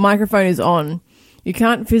 Even though your microphone is on, you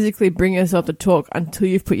can't physically bring yourself to talk until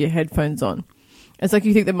you've put your headphones on. It's like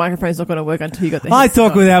you think the microphone's not going to work until you got the headphones on. I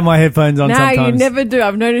talk without my headphones on sometimes. No, you never do.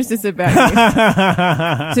 I've noticed this about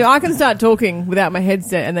you. So I can start talking without my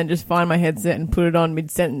headset and then just find my headset and put it on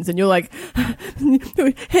mid-sentence. And you're like,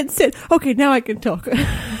 headset. Okay, now I can talk.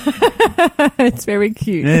 It's very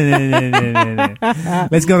cute. No.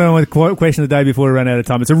 Let's go on with the question of the day before we run out of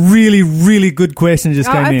time. It's a really, really good question just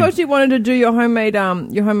came in. I thought you wanted to do your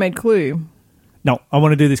homemade clue. No, I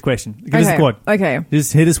want to do this question. Give us a quad. Okay.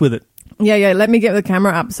 Just hit us with it. Yeah. Let me get the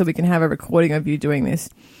camera up so we can have a recording of you doing this.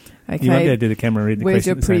 Okay. You won't be able to do the camera and read the Where's question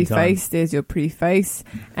your at the pretty same time. face? There's your pretty face.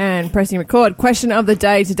 And pressing record. Question of the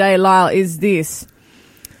day today, Lyle, is this.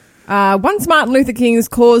 Once Martin Luther King's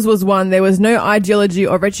cause was won, there was no ideology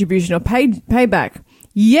or retribution or payback.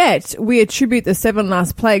 Yet, we attribute the 7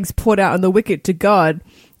 last plagues poured out on the wicked to God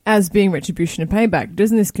as being retribution and payback.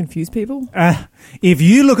 Doesn't this confuse people? If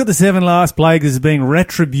you look at the 7 last plagues as being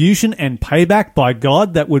retribution and payback by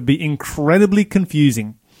God, that would be incredibly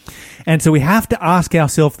confusing. And so we have to ask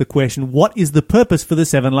ourselves the question, what is the purpose for the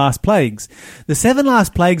 7 last plagues? The 7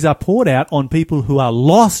 last plagues are poured out on people who are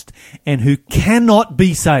lost and who cannot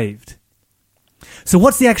be saved. So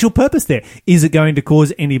what's the actual purpose there? Is it going to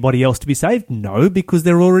cause anybody else to be saved? No, because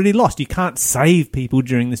they're already lost. You can't save people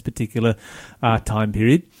during this particular time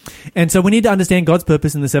period. And so we need to understand God's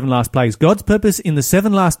purpose in the 7 last plagues. God's purpose in the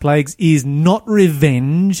 7 last plagues is not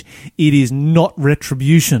revenge. It is not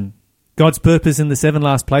retribution. God's purpose in the 7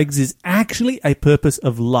 last plagues is actually a purpose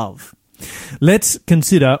of love. Let's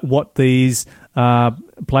consider what these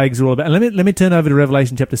plagues are all about. And let me turn over to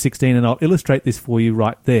Revelation chapter 16 and I'll illustrate this for you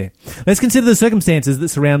right there. Let's consider the circumstances that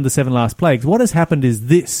surround the 7 last plagues. What has happened is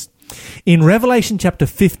this. In Revelation chapter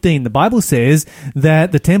 15, the Bible says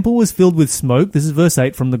that the temple was filled with smoke, this is verse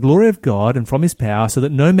 8, from the glory of God and from his power, so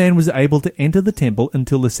that no man was able to enter the temple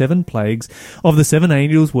until the 7 plagues of the 7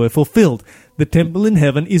 angels were fulfilled. The temple in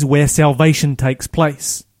heaven is where salvation takes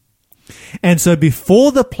place. And so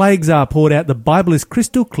before the plagues are poured out, the Bible is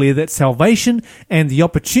crystal clear that salvation and the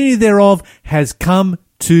opportunity thereof has come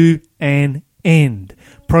to an end.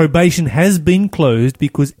 Probation has been closed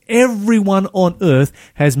because everyone on earth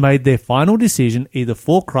has made their final decision either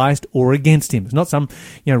for Christ or against him. It's not some,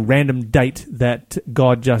 random date that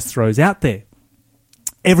God just throws out there.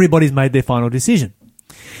 Everybody's made their final decision.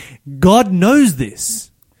 God knows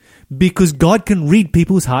this because God can read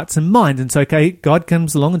people's hearts and minds. And so, God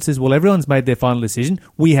comes along and says, well, everyone's made their final decision.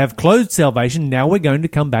 We have closed salvation. Now we're going to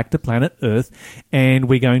come back to planet Earth and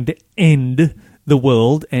we're going to end the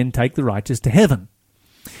world and take the righteous to heaven.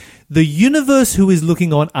 The universe who is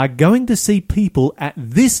looking on are going to see people at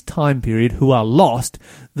this time period who are lost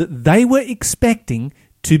that they were expecting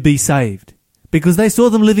to be saved. Because they saw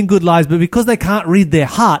them living good lives, but because they can't read their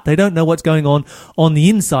heart, they don't know what's going on the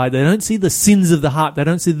inside. They don't see the sins of the heart. They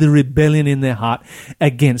don't see the rebellion in their heart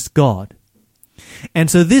against God. And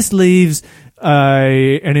so this leaves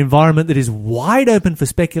an environment that is wide open for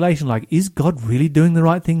speculation, like, is God really doing the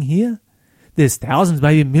right thing here? There's thousands,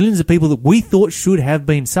 maybe millions of people that we thought should have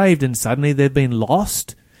been saved and suddenly they've been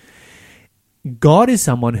lost. God is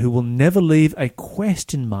someone who will never leave a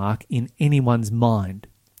question mark in anyone's mind.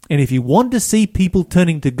 And if you want to see people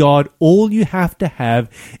turning to God, all you have to have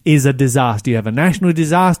is a disaster. You have a national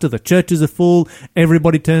disaster, the churches are full,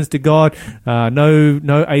 everybody turns to God,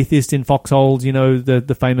 no atheists in foxholes, you know,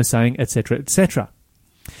 the famous saying, etc., etc.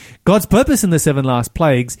 God's purpose in the 7 last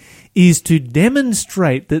plagues is to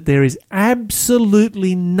demonstrate that there is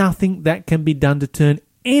absolutely nothing that can be done to turn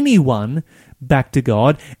anyone back to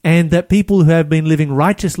God, and that people who have been living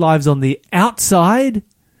righteous lives on the outside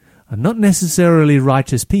are not necessarily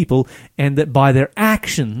righteous people, and that by their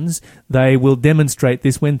actions they will demonstrate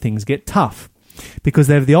this when things get tough, because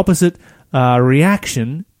they have the opposite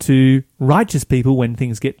reaction to righteous people when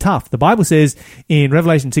things get tough. The Bible says in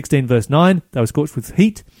Revelation 16 verse 9, they were scorched with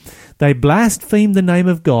heat. They blasphemed the name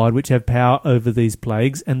of God, which have power over these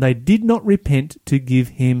plagues, and they did not repent to give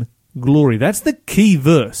him glory. That's the key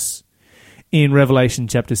verse in Revelation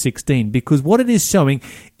chapter 16, because what it is showing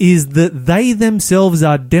is that they themselves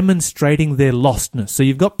are demonstrating their lostness. So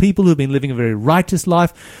you've got people who have been living a very righteous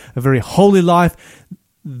life, a very holy life.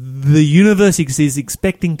 The universe is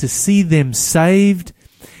expecting to see them saved.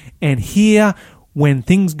 And here, when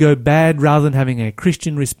things go bad, rather than having a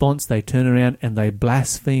Christian response, they turn around and they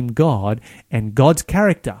blaspheme God and God's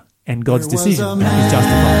character and God's decision. And he's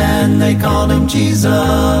justified. And they called him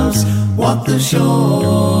Jesus, walked the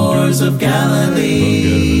shores of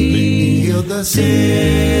Galilee, healed the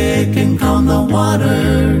sick and calmed the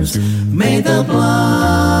waters, made the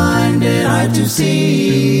blinded eye to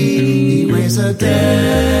see, he raised the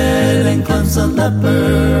dead and cleansed the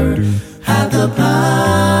leper, had the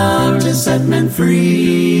power to set men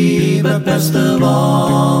free. But best of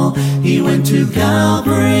all, he went to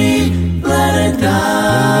Calvary, bled and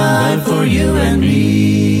died for you and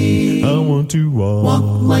me. I want to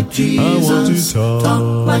walk like Jesus, I want to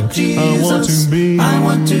talk like Jesus, I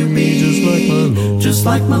want to be just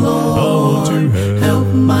like my Lord, I want to help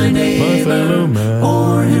my neighbor, my fellow man,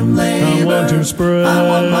 for him labor. I want to spread I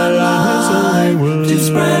want my life word, to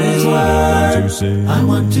spread his word. I want to sing, I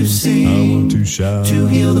want to sing, I want to shout, to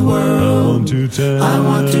heal the world. I want to tell, I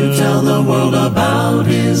want to tell the world about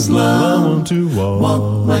his love. I want to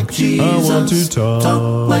walk like Jesus, I want to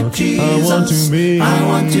talk like Jesus, I want to be, I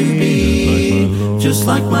want to be just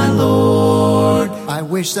like my Lord. I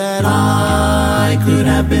wish that I could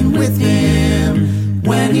have been with him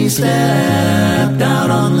when he stepped out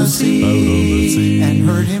on the sea and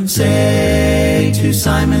heard him say to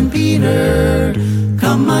Simon Peter,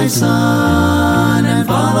 come my son and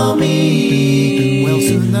follow me. Well,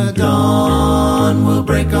 soon the dawn will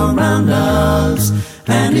break around us,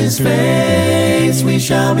 and his face we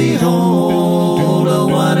shall behold. Oh,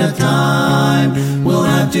 what a time we'll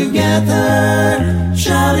have together,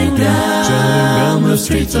 shouting down the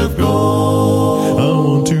streets of gold. I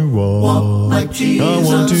want to walk like Jesus, I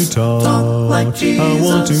want to talk like Jesus, I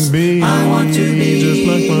want to be just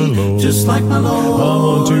like my Lord, just like my Lord. I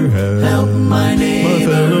want to help my neighbor, my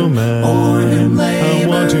fellow man, for him labor. I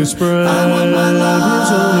want to spread I want my life his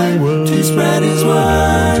holy word, to spread his word. I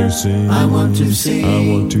want to sing, I want to sing,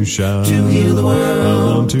 I want to shout, to heal the world.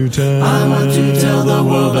 I want to tell, I want to tell the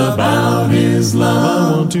world about his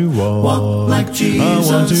love. I want to walk like Jesus, I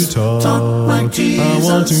want to talk like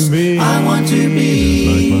Jesus, I want to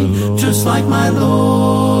be just like my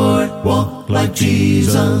Lord. Walk like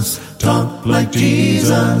Jesus, talk like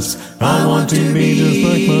Jesus. I want to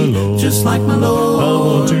be just like my Lord. I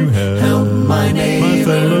want to help my neighbor, my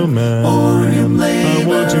fellow man, for him labor. I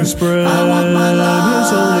want to spread I want my life his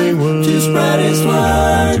holy word, to spread his word.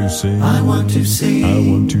 I want to sing, I want to sing, I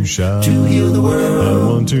want to shout, to heal the world. I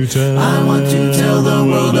want to tell, I want to tell the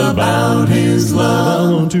world about his love.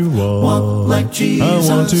 I want to walk like Jesus,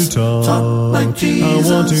 I want to talk like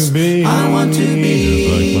Jesus. I want to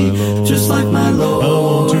be just like my Lord. I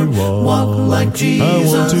want to walk like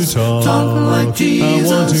Jesus, I want to talk like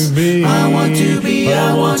Jesus. I want to be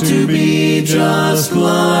I want to be just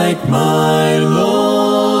like my Lord.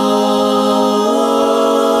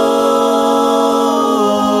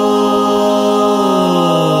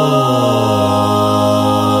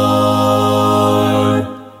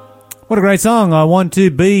 What a great song. I want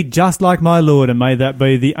to be just like my Lord, and may that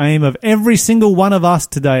be the aim of every single one of us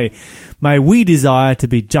today. May we desire to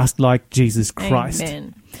be just like Jesus Christ.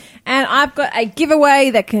 Amen. And I've got a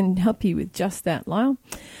giveaway that can help you with just that, Lyle.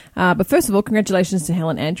 But first of all, congratulations to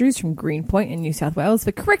Helen Andrews from Greenpoint in New South Wales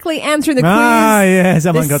for correctly answering the quiz. Yeah,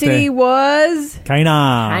 someone the got city there. was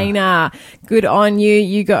Cana. Good on you.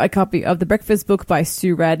 You got a copy of The Breakfast Book by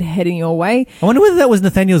Sue Rad heading your way. I wonder whether that was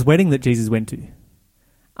Nathaniel's wedding that Jesus went to.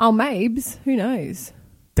 Oh, Mabes. Who knows?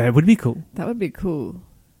 That would be cool. That would be cool.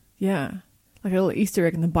 Yeah. Like a little Easter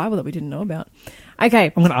egg in the Bible that we didn't know about. Okay.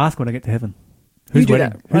 I'm going to ask when I get to heaven. You Whose do wedding?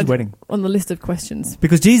 that, Whose right wedding? On the list of questions.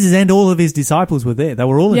 Because Jesus and all of his disciples were there. They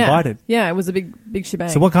were all invited. Yeah, it was a big shebang.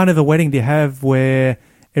 So what kind of a wedding do you have where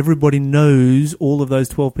everybody knows all of those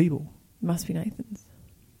 12 people? Must be Nathan's.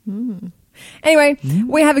 Anyway,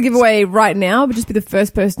 we have a giveaway right now, but just be the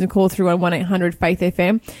first person to call through on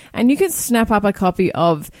 1-800-FAITH-FM, and you can snap up a copy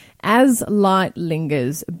of As Light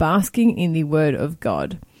Lingers, Basking in the Word of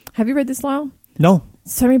God. Have you read this, Lyle? No.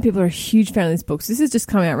 So many people are a huge fan of this book. So this has just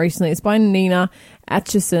come out recently. It's by Nina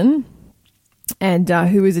Atchison, and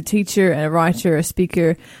who is a teacher and a writer, a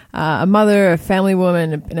speaker, a mother, a family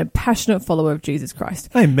woman, and a passionate follower of Jesus Christ.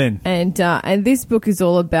 Amen. And this book is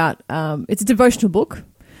all about, it's a devotional book.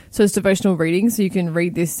 So it's devotional reading. So you can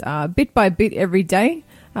read this bit by bit every day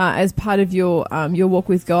as part of your walk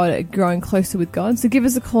with God, growing closer with God. So give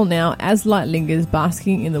us a call now, As Light Lingers,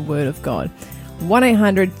 Basking in the Word of God.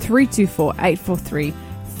 1-800-324-843.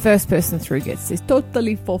 First person through gets this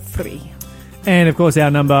totally for free. And, of course, our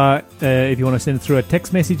number, if you want to send it through a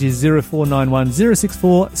text message, is 0491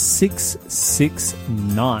 064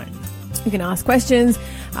 669. You can ask questions.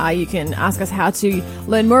 You can ask us how to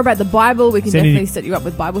learn more about the Bible. We can definitely set you up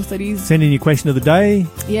with Bible studies. Send in your question of the day.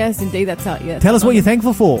 Yes, indeed. That's how. Yeah, Tell us what you're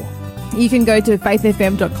thankful for. You can go to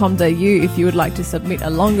faithfm.com.au if you would like to submit a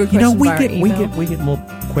longer question via email. We get more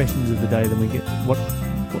questions of the day than we get what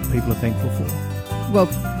people are thankful for. Well,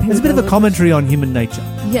 there's a bit of a commentary on human nature.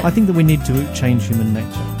 Yeah. I think that we need to change human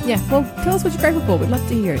nature. Yeah, well, tell us what you're grateful for. We'd love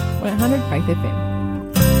to hear it. 1-800-FAITH-FM.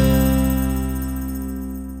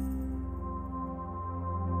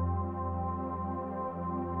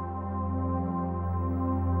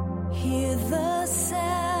 Hear the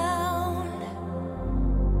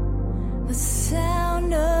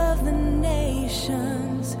sound of the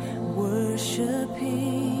nations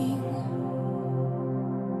worshiping.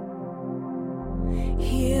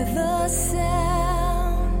 Hear the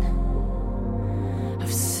sound of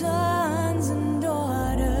sons and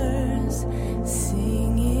daughters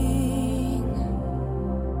singing.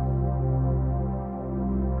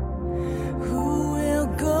 Who will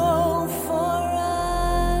go for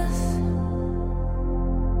us?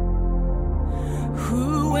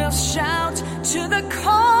 Who will shout to the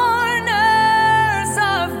corners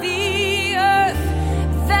of the earth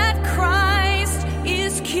that Christ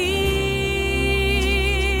is King?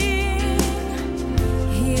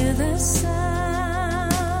 Hear the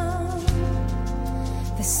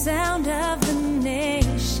sound of the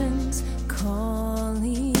nations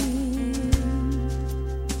calling.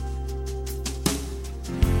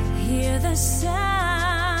 Hear the sound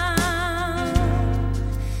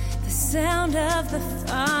of the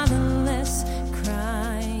Father